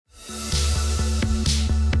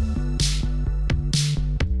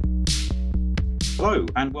Hello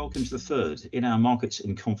and welcome to the third in our Markets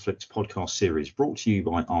in Conflict podcast series brought to you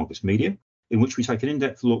by Argus Media, in which we take an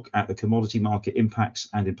in-depth look at the commodity market impacts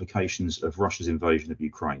and implications of Russia's invasion of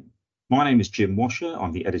Ukraine. My name is Jim Washer,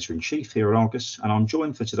 I'm the Editor-in-Chief here at Argus, and I'm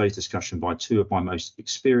joined for today's discussion by two of my most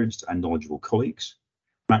experienced and knowledgeable colleagues.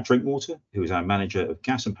 Matt Drinkwater, who is our Manager of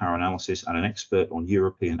Gas and Power Analysis and an expert on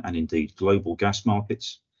European and indeed global gas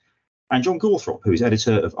markets. And John Gawthrop, who is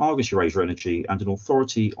editor of Argus Eurasia Energy and an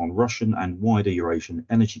authority on Russian and wider Eurasian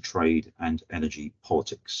energy trade and energy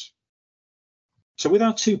politics. So with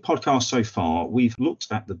our two podcasts so far, we've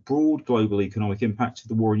looked at the broad global economic impact of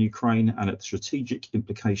the war in Ukraine and at the strategic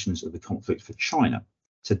implications of the conflict for China.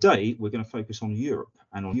 Today, we're going to focus on Europe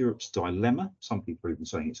and on Europe's dilemma, some people are even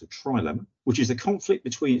saying it's a trilemma, which is the conflict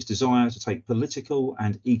between its desire to take political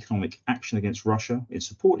and economic action against Russia in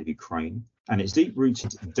support of Ukraine and its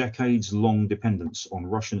deep-rooted, decades-long dependence on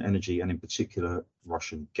Russian energy and in particular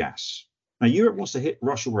Russian gas. Now, Europe wants to hit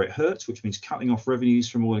Russia where it hurts, which means cutting off revenues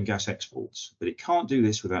from oil and gas exports, but it can't do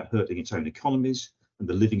this without hurting its own economies and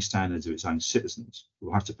the living standards of its own citizens, who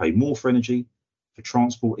will have to pay more for energy, for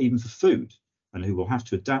transport, even for food, and who will have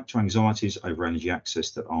to adapt to anxieties over energy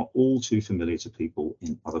access that are all too familiar to people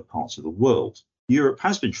in other parts of the world. Europe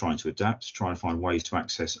has been trying to adapt, trying to find ways to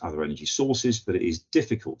access other energy sources, but it is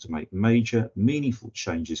difficult to make major, meaningful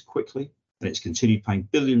changes quickly, and it's continued paying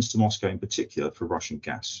billions to Moscow in particular for Russian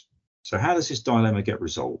gas. So how does this dilemma get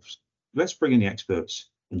resolved? Let's bring in the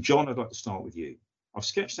experts. And John, I'd like to start with you. I've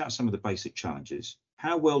sketched out some of the basic challenges.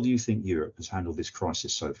 How well do you think Europe has handled this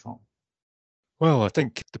crisis so far? Well, I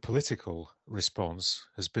think the political response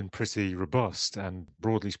has been pretty robust and,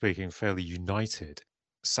 broadly speaking, fairly united.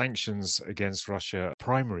 Sanctions against Russia,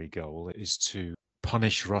 primary goal is to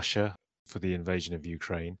punish Russia for the invasion of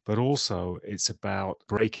Ukraine, but also it's about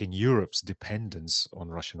breaking Europe's dependence on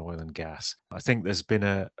Russian oil and gas. I think there's been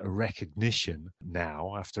a recognition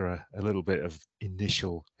now, after a little bit of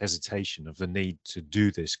initial hesitation, of the need to do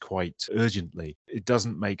this quite urgently. It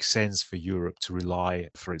doesn't make sense for Europe to rely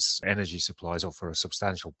for its energy supplies, or for a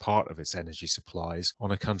substantial part of its energy supplies,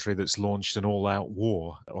 on a country that's launched an all-out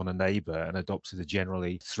war on a neighbour and adopted a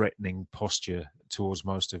generally threatening posture towards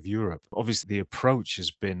most of Europe. Obviously, the approach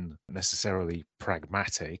has been necessarily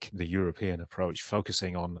pragmatic, the European approach,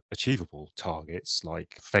 focusing on achievable targets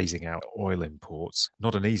like phasing out oil imports.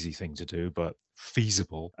 Not an easy thing to do, but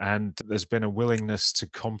feasible. And there's been a willingness to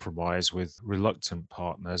compromise with reluctant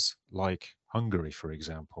partners like Hungary, for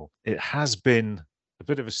example. It has been a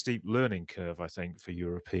bit of a steep learning curve, I think, for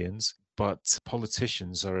Europeans, but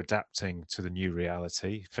politicians are adapting to the new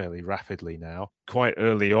reality fairly rapidly now. Quite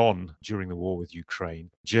early on during the war with Ukraine,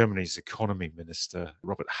 Germany's economy minister,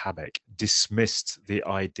 Robert Habeck, dismissed the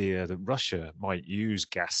idea that Russia might use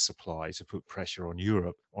gas supply to put pressure on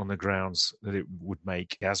Europe on the grounds that it would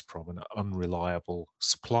make Gazprom an unreliable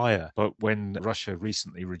supplier. But when Russia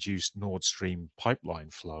recently reduced Nord Stream pipeline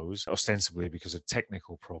flows, ostensibly because of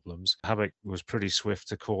technical problems, Habeck was pretty swift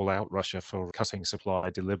to call out Russia for cutting supply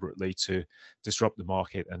deliberately to disrupt the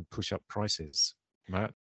market and push up prices.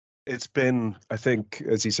 Matt? It's been, I think,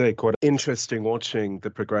 as you say, quite interesting watching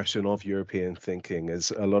the progression of European thinking,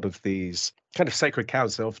 as a lot of these kind of sacred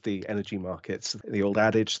cows of the energy markets, the old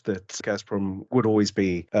adage that Gazprom would always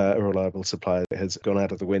be a reliable supplier, has gone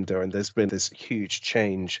out of the window. And there's been this huge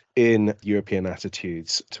change in European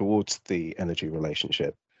attitudes towards the energy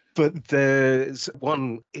relationship. But there's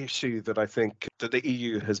one issue that I think that the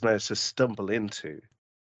EU has managed to stumble into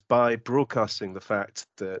by broadcasting the fact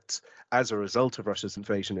that as a result of Russia's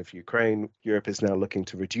invasion of Ukraine, Europe is now looking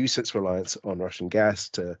to reduce its reliance on Russian gas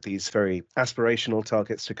to these very aspirational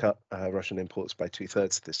targets to cut Russian imports by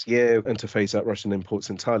 2/3 this year and to phase out Russian imports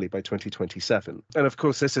entirely by 2027. And of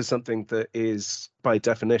course, this is something that is by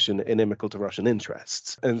definition inimical to Russian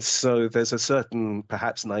interests. And so there's a certain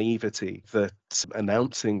perhaps naivety that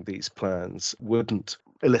announcing these plans wouldn't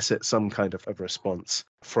elicit some kind of response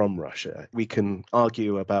from Russia. We can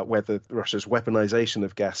argue about whether Russia's weaponization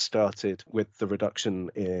of gas started with the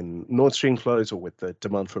reduction in Nord Stream flows, or with the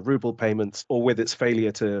demand for ruble payments, or with its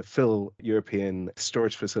failure to fill European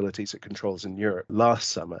storage facilities it controls in Europe last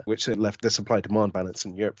summer, which left the supply-demand balance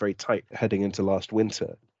in Europe very tight heading into last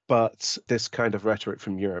winter. But this kind of rhetoric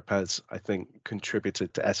from Europe has, I think,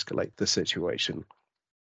 contributed to escalate the situation.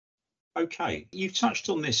 Okay, you've touched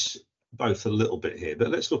on this both a little bit here, but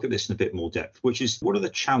let's look at this in a bit more depth, which is what are the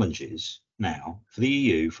challenges now for the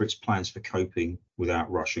EU for its plans for coping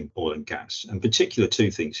without Russian oil and gas? And particular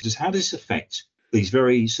two things. Just how does this affect these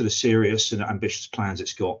very sort of serious and ambitious plans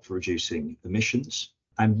it's got for reducing emissions?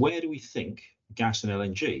 And where do we think gas and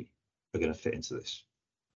LNG are going to fit into this?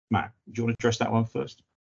 Matt, do you want to address that one first?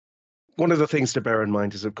 One of the things to bear in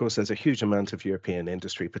mind is, of course, there's a huge amount of European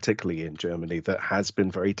industry, particularly in Germany, that has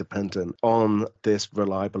been very dependent on this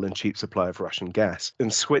reliable and cheap supply of Russian gas.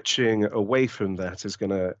 And switching away from that is going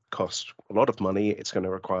to cost a lot of money. It's going to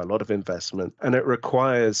require a lot of investment, and it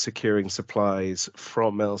requires securing supplies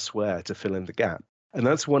from elsewhere to fill in the gap. And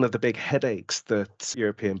that's one of the big headaches that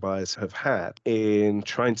European buyers have had in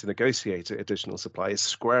trying to negotiate additional supply, is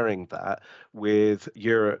squaring that with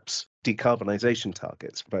Europe's decarbonisation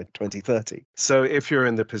targets by 2030. So if you're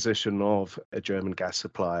in the position of a German gas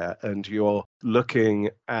supplier and you're looking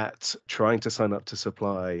at trying to sign up to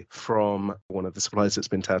supply from one of the suppliers that's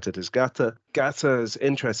been touted as Gawthrop, Gawthrop's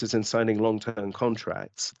interest is in signing long-term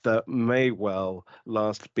contracts that may well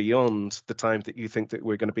last beyond the time that you think that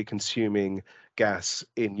we're going to be consuming gas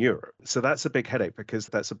in Europe. So that's a big headache, because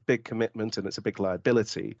that's a big commitment and it's a big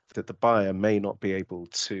liability that the buyer may not be able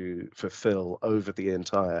to fulfill over the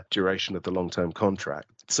entire duration of the long-term contract.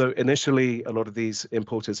 So initially, a lot of these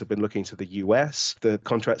importers have been looking to the US. The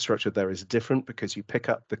contract structure there is different because you pick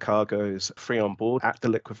up the cargoes free on board at the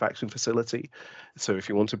liquefaction facility. So if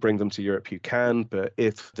you want to bring them to Europe, you can, but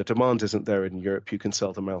if the demand isn't there in Europe, you can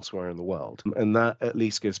sell them elsewhere in the world. And that at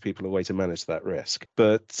least gives people a way to manage that risk.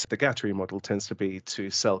 But the Gawthrop model tends to be to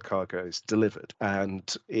sell cargoes delivered.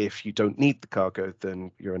 And if you don't need the cargo,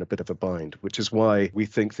 then you're in a bit of a bind, which is why we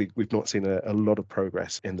think that we've not seen a lot of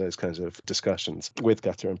progress in those kinds of discussions with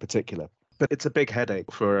Gawthrop in particular. But it's a big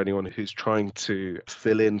headache for anyone who's trying to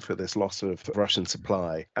fill in for this loss of Russian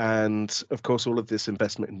supply. And of course, all of this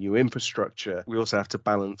investment in new infrastructure, we also have to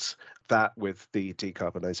balance that with the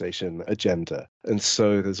decarbonisation agenda. And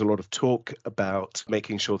so there's a lot of talk about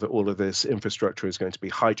making sure that all of this infrastructure is going to be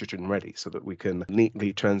hydrogen ready, so that we can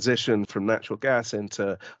neatly transition from natural gas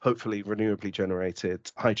into hopefully renewably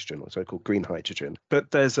generated hydrogen, or so-called green hydrogen.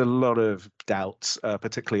 But there's a lot of doubts,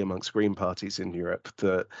 particularly amongst green parties in Europe,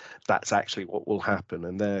 that that's actually what will happen.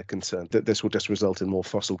 And they're concerned that this will just result in more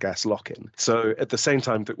fossil gas lock-in. So at the same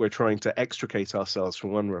time that we're trying to extricate ourselves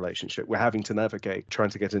from one relationship, we're having to navigate trying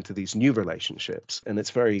to get into these new relationships. And it's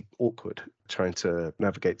very awkward trying to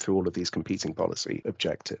navigate through all of these competing policy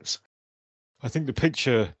objectives. I think the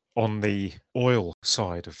picture on the oil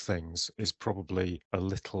side of things is probably a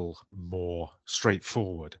little more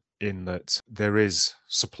straightforward, in that there is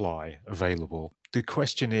supply available. The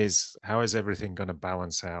question is, how is everything going to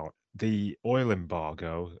balance out? The oil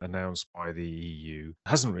embargo announced by the EU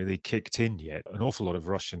hasn't really kicked in yet. An awful lot of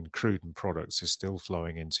Russian crude and products is still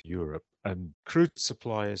flowing into Europe, and crude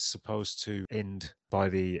supply is supposed to end by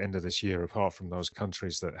the end of this year, apart from those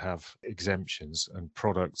countries that have exemptions, and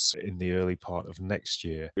products in the early part of next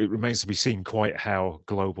year. It remains to be seen quite how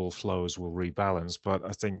global flows will rebalance, but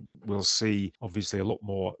I think we'll see obviously a lot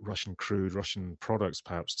more Russian crude, Russian products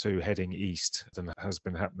perhaps too, heading east than has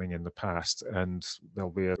been happening in the past, and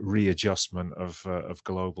there'll be a readjustment of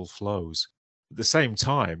global flows. At the same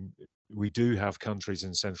time, we do have countries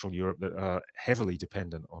in Central Europe that are heavily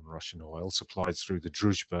dependent on Russian oil supplied through the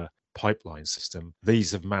Druzhba pipeline system.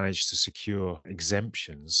 These have managed to secure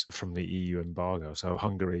exemptions from the EU embargo, so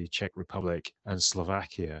Hungary, Czech Republic, and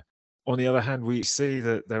Slovakia. On the other hand, we see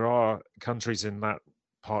that there are countries in that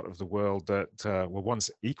part of the world that were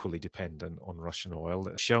once equally dependent on Russian oil,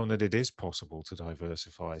 that have shown that it is possible to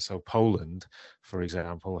diversify. So Poland, for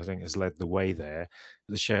example, I think has led the way there.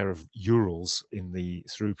 The share of Urals in the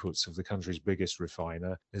throughputs of the country's biggest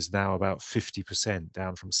refiner is now about 50%,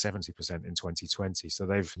 down from 70% in 2020. So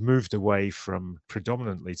they've moved away from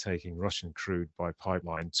predominantly taking Russian crude by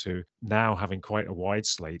pipeline to now having quite a wide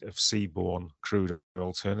slate of seaborne crude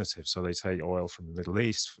alternatives. So they take oil from the Middle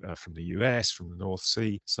East, from the US, from the North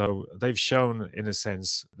Sea. So they've shown, in a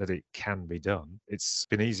sense, that it can be done. It's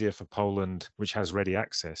been easier for Poland, which has ready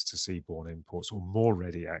access to seaborne imports, or more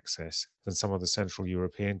ready access than some of the Central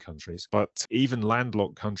European countries. But even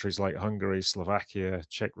landlocked countries like Hungary, Slovakia,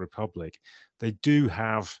 Czech Republic, they do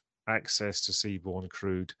have access to seaborne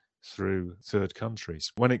crude through third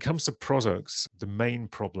countries. When it comes to products, the main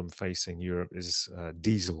problem facing Europe is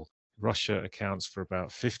diesel. Russia accounts for about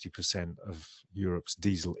 50% of Europe's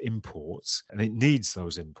diesel imports, and it needs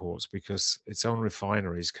those imports because its own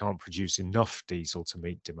refineries can't produce enough diesel to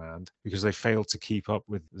meet demand, because they failed to keep up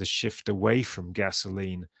with the shift away from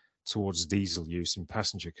gasoline towards diesel use in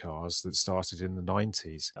passenger cars that started in the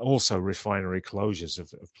 90s. Also, refinery closures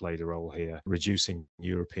have played a role here, reducing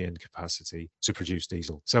European capacity to produce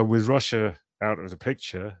diesel. So with Russia out of the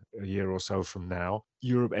picture a year or so from now,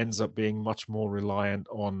 Europe ends up being much more reliant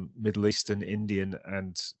on Middle Eastern, Indian,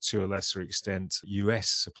 and to a lesser extent, US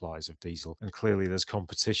supplies of diesel. And clearly there's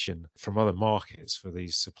competition from other markets for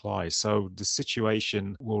these supplies. So the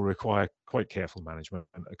situation will require quite careful management,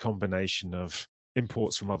 and a combination of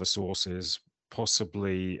imports from other sources,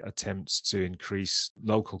 possibly attempts to increase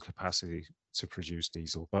local capacity to produce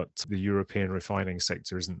diesel. But the European refining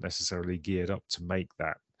sector isn't necessarily geared up to make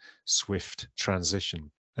that swift transition.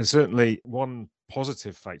 And certainly one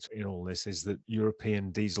positive factor in all this is that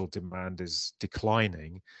European diesel demand is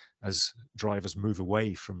declining as drivers move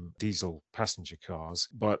away from diesel passenger cars,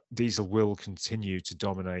 but diesel will continue to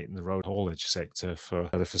dominate in the road haulage sector for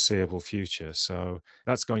the foreseeable future. So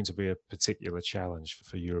that's going to be a particular challenge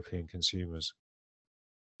for European consumers.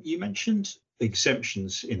 You mentioned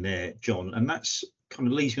exemptions in there, John, and that's kind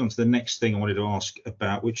of leads me on to the next thing I wanted to ask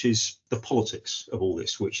about, which is the politics of all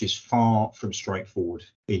this, which is far from straightforward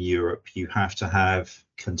in Europe. You have to have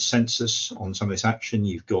consensus on some of this action.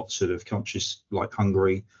 You've got sort of countries like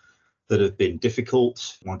Hungary that have been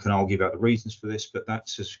difficult. One can argue about the reasons for this, but that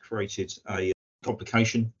has created a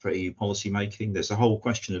complication for EU policy making. There's a whole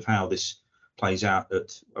question of how this plays out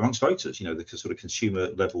amongst voters, the sort of consumer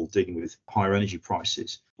level dealing with higher energy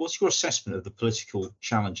prices. What's your assessment of the political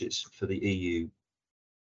challenges for the EU?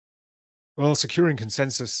 Well, securing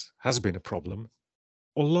consensus has been a problem,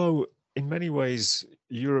 although in many ways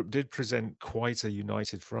Europe did present quite a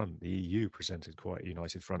united front. The EU presented quite a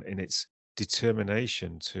united front in its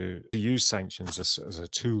determination to use sanctions as a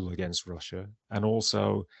tool against Russia, and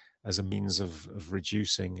also as a means of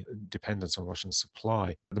reducing dependence on Russian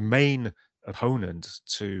supply. The main opponent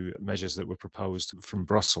to measures that were proposed from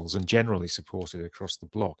Brussels and generally supported across the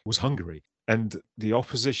bloc was Hungary. And the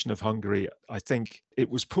opposition of Hungary, I think it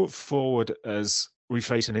was put forward as, we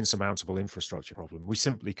face an insurmountable infrastructure problem. We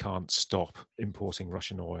simply can't stop importing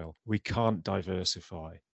Russian oil. We can't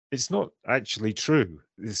diversify. It's not actually true.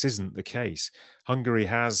 This isn't the case. Hungary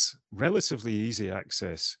has relatively easy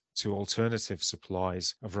access to alternative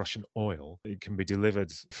supplies of Russian oil. It can be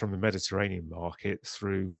delivered from the Mediterranean market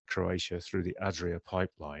through Croatia, through the Adria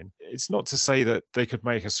pipeline. It's not to say that they could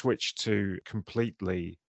make a switch to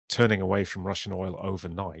completely turning away from Russian oil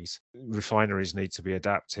overnight. Refineries need to be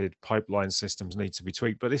adapted, pipeline systems need to be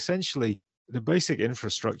tweaked, but essentially the basic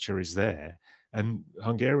infrastructure is there. And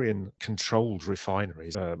Hungarian controlled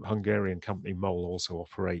refineries, Hungarian company MOL also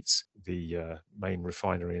operates the main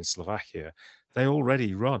refinery in Slovakia. They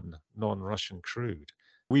already run non-Russian crude.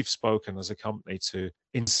 We've spoken as a company to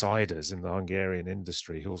insiders in the Hungarian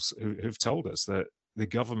industry who've told us that the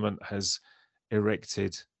government has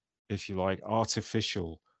erected, if you like,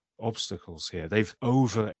 artificial obstacles here. They've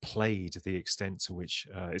overplayed the extent to which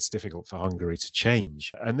it's difficult for Hungary to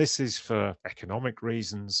change. And this is for economic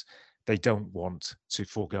reasons. They don't want to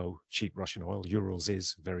forego cheap Russian oil. Urals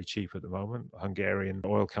is very cheap at the moment. Hungarian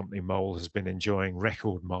oil company MOL has been enjoying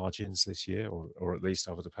record margins this year, or at least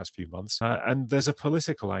over the past few months. And there's a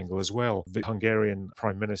political angle as well. The Hungarian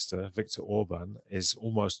Prime Minister, Viktor Orban, is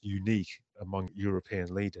almost unique among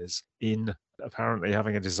European leaders in apparently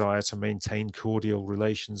having a desire to maintain cordial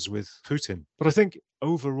relations with Putin. But I think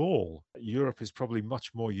overall, Europe is probably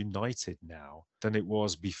much more united now than it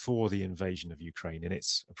was before the invasion of Ukraine in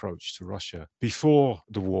its approach to Russia. Before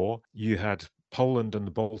the war, you had Poland and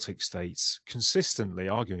the Baltic states consistently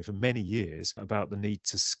arguing for many years about the need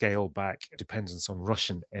to scale back dependence on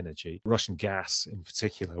Russian energy, Russian gas in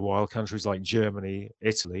particular, while countries like Germany,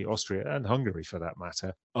 Italy, Austria, and Hungary, for that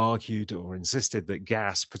matter, argued or insisted that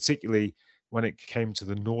gas, particularly when it came to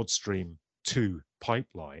the Nord Stream 2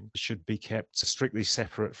 pipeline, should be kept strictly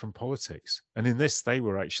separate from politics. And in this, they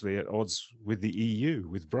were actually at odds with the EU,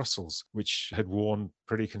 with Brussels, which had warned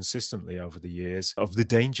pretty consistently over the years of the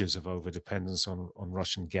dangers of overdependence on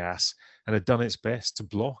Russian gas, and had done its best to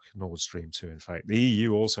block Nord Stream 2. In fact, the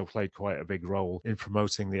EU also played quite a big role in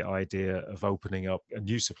promoting the idea of opening up a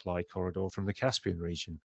new supply corridor from the Caspian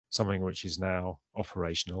region, something which is now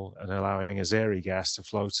operational and allowing Azeri gas to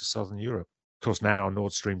flow to southern Europe. Of course, now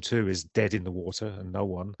Nord Stream 2 is dead in the water, and no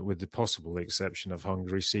one, with the possible exception of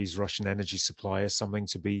Hungary, sees Russian energy supply as something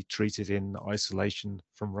to be treated in isolation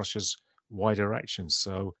from Russia's wider actions.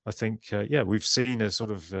 So I think, we've seen a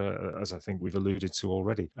sort of, as I think we've alluded to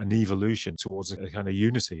already, an evolution towards a kind of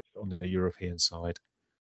unity on the European side.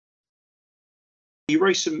 You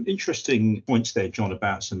raised some interesting points there, John,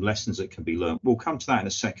 about some lessons that can be learned. We'll come to that in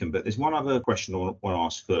a second, but there's one other question I want to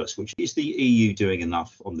ask first, which is the EU doing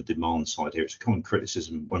enough on the demand side here? It's a common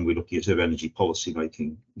criticism when we're looking at energy policy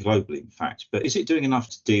making globally, in fact. But is it doing enough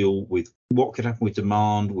to deal with what could happen with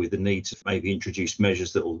demand, with the need to maybe introduce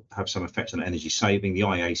measures that will have some effect on energy saving? The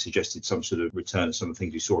IEA suggested some sort of return to some of the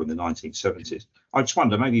things we saw in the 1970s. I just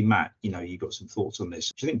wonder, maybe Matt, you've got some thoughts on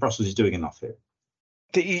this. Do you think Brussels is doing enough here?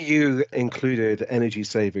 The EU included energy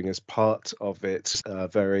saving as part of its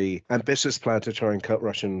very ambitious plan to try and cut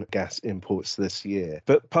Russian gas imports this year.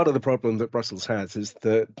 But part of the problem that Brussels has is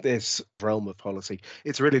that this realm of policy,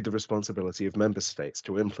 it's really the responsibility of member states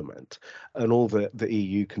to implement. And all that the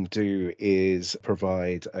EU can do is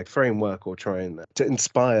provide a framework or try and to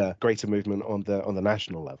inspire greater movement on the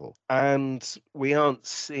national level. And we aren't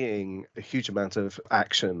seeing a huge amount of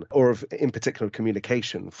action or of, in particular,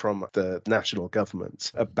 communication from the national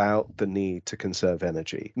government about the need to conserve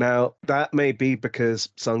energy. Now, that may be because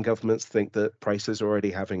some governments think that prices are already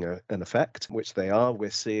having an effect, which they are. We're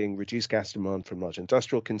seeing reduced gas demand from large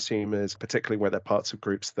industrial consumers, particularly where they're parts of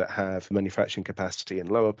groups that have manufacturing capacity in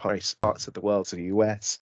lower price parts of the world, so the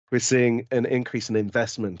US. We're seeing an increase in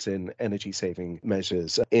investment in energy saving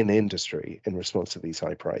measures in industry in response to these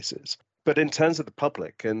high prices. But in terms of the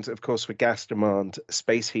public, and of course with gas demand,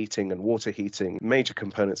 space heating and water heating, major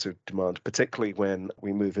components of demand, particularly when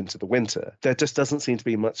we move into the winter, there just doesn't seem to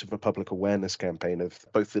be much of a public awareness campaign of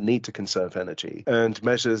both the need to conserve energy and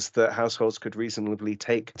measures that households could reasonably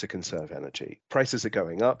take to conserve energy. Prices are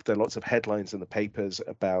going up. There are lots of headlines in the papers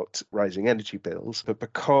about rising energy bills, but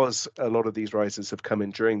because a lot of these rises have come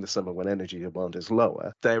in during the summer when energy demand is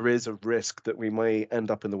lower, there is a risk that we may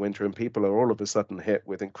end up in the winter and people are all of a sudden hit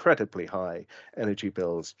with incredibly high energy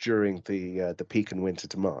bills during the peak in winter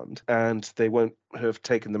demand, and they won't have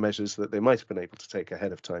taken the measures that they might have been able to take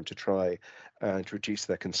ahead of time to try and reduce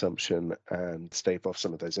their consumption and stave off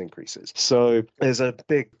some of those increases. So there's a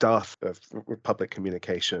big dearth of public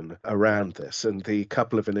communication around this, and the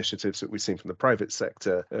couple of initiatives that we've seen from the private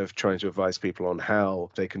sector of trying to advise people on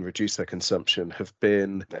how they can reduce their consumption have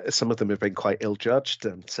been, some of them have been quite ill-judged,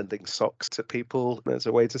 and sending socks to people as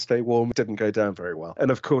a way to stay warm didn't go down very well.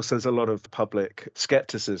 And of course, there's a lot of public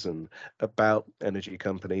skepticism about energy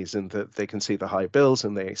companies and that they can see the high bills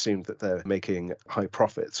and they assume that they're making high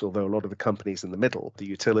profits, although a lot of the companies in the middle, the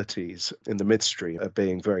utilities in the midstream, are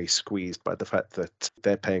being very squeezed by the fact that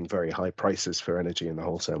they're paying very high prices for energy in the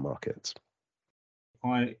wholesale markets.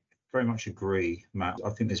 I very much agree, Matt. I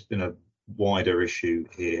think there's been a wider issue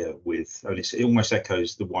here with, and it almost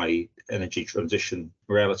echoes the way energy transition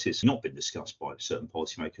realities have not been discussed by certain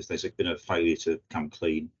policymakers. There's been a failure to come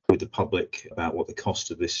clean with the public about what the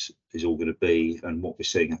cost of this is all going to be, and what we're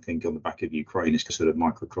seeing, I think, on the back of Ukraine is sort of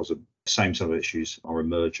microcosm. Same sort of issues are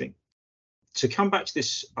emerging. To come back to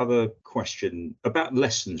this other question about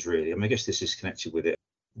lessons, really, I mean, I guess this is connected with it.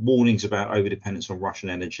 Warnings about overdependence on Russian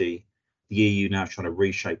energy, the EU now trying to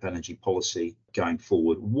reshape energy policy going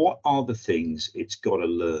forward. What are the things it's got to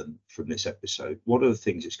learn from this episode? What are the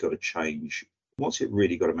things it's got to change? What's it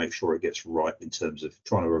really got to make sure it gets right in terms of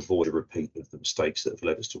trying to avoid a repeat of the mistakes that have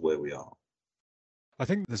led us to where we are? I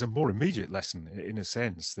think there's a more immediate lesson, in a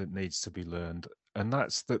sense, that needs to be learned, and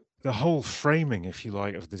that's that the whole framing, if you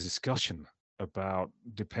like, of the discussion about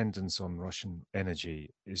dependence on Russian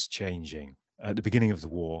energy is changing. At the beginning of the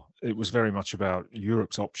war, it was very much about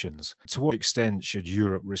Europe's options. To what extent should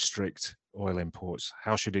Europe restrict oil imports?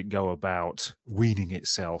 How should it go about weaning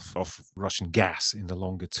itself off Russian gas in the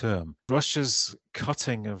longer term? Russia's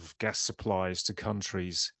cutting of gas supplies to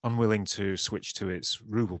countries unwilling to switch to its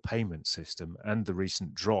ruble payment system and the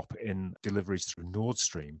recent drop in deliveries through Nord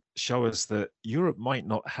Stream show us that Europe might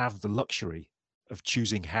not have the luxury of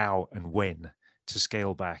choosing how and when to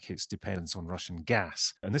scale back its dependence on Russian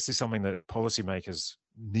gas. And this is something that policymakers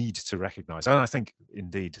need to recognize. And I think,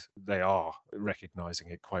 indeed, they are recognizing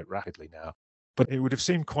it quite rapidly now. But it would have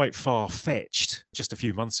seemed quite far-fetched just a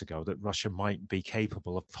few months ago that Russia might be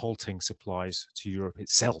capable of halting supplies to Europe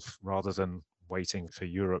itself rather than waiting for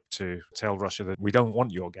Europe to tell Russia that we don't want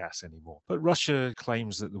your gas anymore. But Russia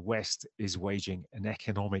claims that the West is waging an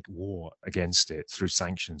economic war against it through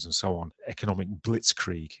sanctions and so on. Economic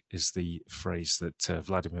blitzkrieg is the phrase that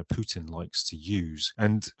Vladimir Putin likes to use.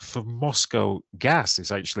 And for Moscow, gas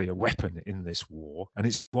is actually a weapon in this war, and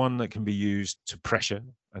it's one that can be used to pressure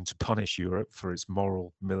and to punish Europe for its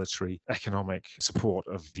moral, military, economic support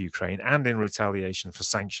of Ukraine and in retaliation for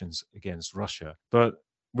sanctions against Russia. But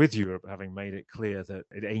with Europe having made it clear that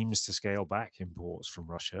it aims to scale back imports from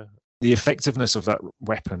Russia, the effectiveness of that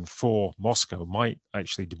weapon for Moscow might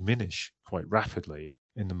actually diminish quite rapidly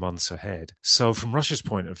in the months ahead. So from Russia's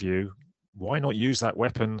point of view, why not use that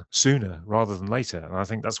weapon sooner rather than later? And I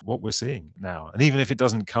think that's what we're seeing now. And even if it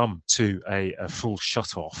doesn't come to a full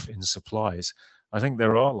shut-off in supplies, I think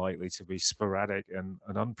there are likely to be sporadic and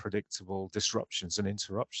unpredictable disruptions and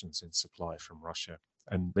interruptions in supply from Russia.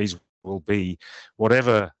 And these will be,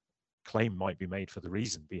 whatever claim might be made for the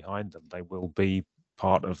reason behind them, they will be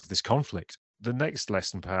part of this conflict. The next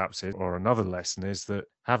lesson, perhaps, or another lesson, is that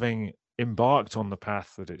having embarked on the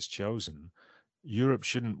path that it's chosen, Europe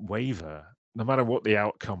shouldn't waver, no matter what the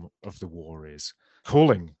outcome of the war is.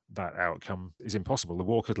 Calling that outcome is impossible. The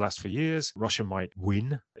war could last for years. Russia might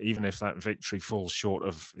win, even if that victory falls short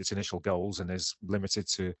of its initial goals and is limited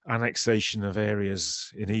to annexation of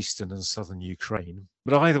areas in eastern and southern Ukraine.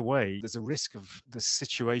 But either way, there's a risk of the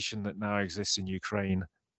situation that now exists in Ukraine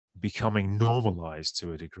becoming normalized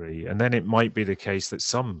to a degree. And then it might be the case that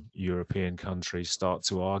some European countries start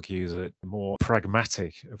to argue that a more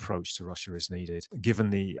pragmatic approach to Russia is needed, given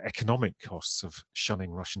the economic costs of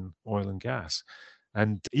shunning Russian oil and gas.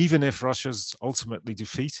 And even if Russia's ultimately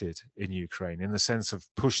defeated in Ukraine, in the sense of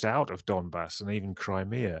pushed out of Donbass and even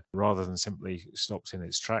Crimea, rather than simply stopped in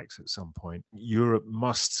its tracks at some point, Europe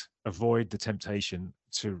must avoid the temptation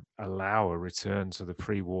to allow a return to the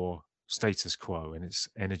pre-war status quo in its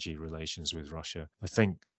energy relations with Russia. I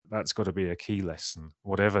think that's got to be a key lesson.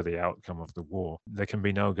 Whatever the outcome of the war, there can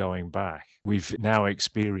be no going back. We've now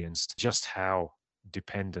experienced just how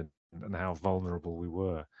dependent and how vulnerable we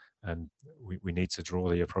were. And we need to draw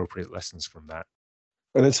the appropriate lessons from that.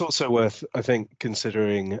 And it's also worth, I think,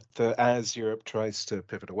 considering that as Europe tries to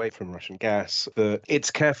pivot away from Russian gas, that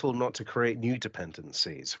it's careful not to create new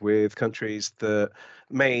dependencies with countries that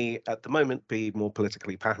may, at the moment, be more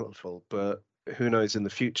politically powerful, but who knows in the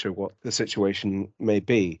future what the situation may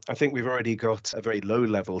be. I think we've already got a very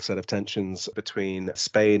low-level set of tensions between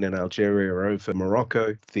Spain and Algeria over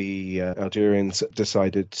Morocco. The Algerians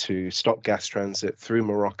decided to stop gas transit through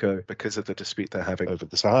Morocco because of the dispute they're having over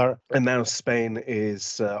the Sahara. And now Spain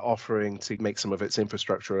is offering to make some of its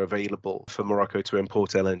infrastructure available for Morocco to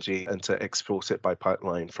import LNG and to export it by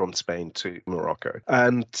pipeline from Spain to Morocco.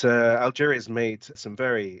 And Algeria has made some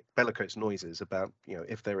very bellicose noises about,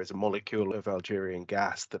 if there is a molecule of Algerian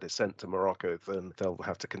gas that is sent to Morocco, then they'll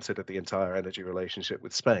have to consider the entire energy relationship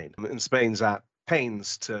with Spain. And Spain's at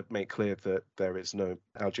pains to make clear that there is no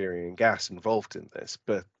Algerian gas involved in this,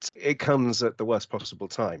 but it comes at the worst possible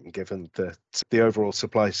time, given that the overall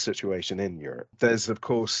supply situation in Europe. There's, of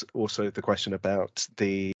course, also the question about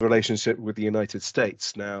the relationship with the United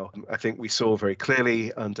States. Now, I think we saw very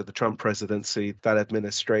clearly under the Trump presidency that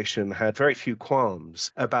administration had very few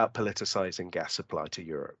qualms about politicizing gas supply to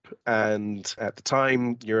Europe. And at the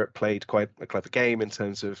time, Europe played quite a clever game in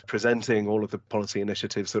terms of presenting all of the policy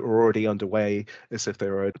initiatives that were already underway as if they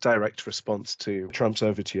were a direct response to Trump's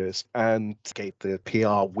overtures, and gave the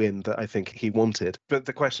PR win that I think he wanted. But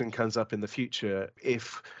the question comes up in the future,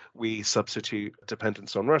 if we substitute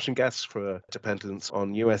dependence on Russian gas for dependence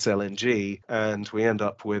on US LNG, and we end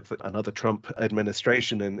up with another Trump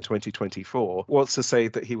administration in 2024, what's to say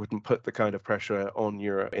that he wouldn't put the kind of pressure on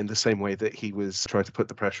Europe in the same way that he was trying to put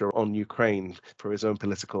the pressure on Ukraine for his own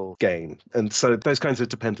political gain? And so those kinds of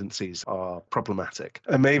dependencies are problematic.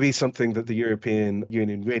 And maybe something that the European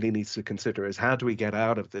Union really needs to consider is, how do we get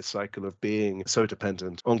out of this cycle of being so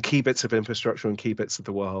dependent on key bits of infrastructure and key bits of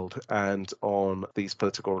the world, and on these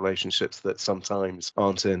political relationships that sometimes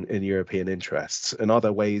aren't in European interests? And are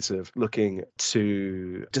there ways of looking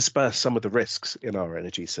to disperse some of the risks in our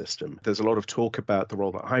energy system? There's a lot of talk about the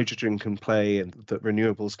role that hydrogen can play and that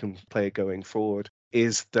renewables can play going forward.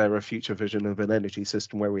 Is there a future vision of an energy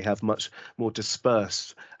system where we have much more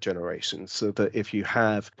dispersed generations, so that if you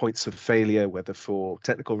have points of failure, whether for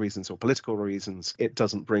technical reasons or political reasons, it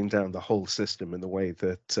doesn't bring down the whole system in the way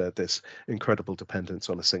that this incredible dependence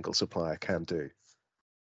on a single supplier can do?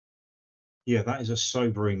 Yeah, that is a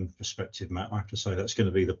sobering perspective, Matt. I have to say that's going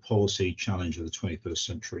to be the policy challenge of the 21st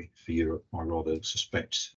century for Europe, I rather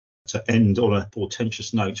suspect. To end on a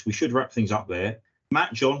portentous note, we should wrap things up there.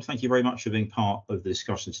 Matt, John, thank you very much for being part of the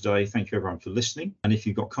discussion today. Thank you, everyone, for listening. And if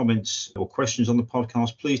you've got comments or questions on the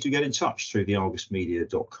podcast, please do get in touch through the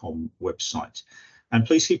argusmedia.com website. And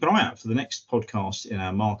please keep an eye out for the next podcast in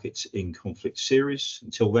our Markets in Conflict series.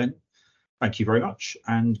 Until then, thank you very much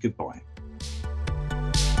and goodbye.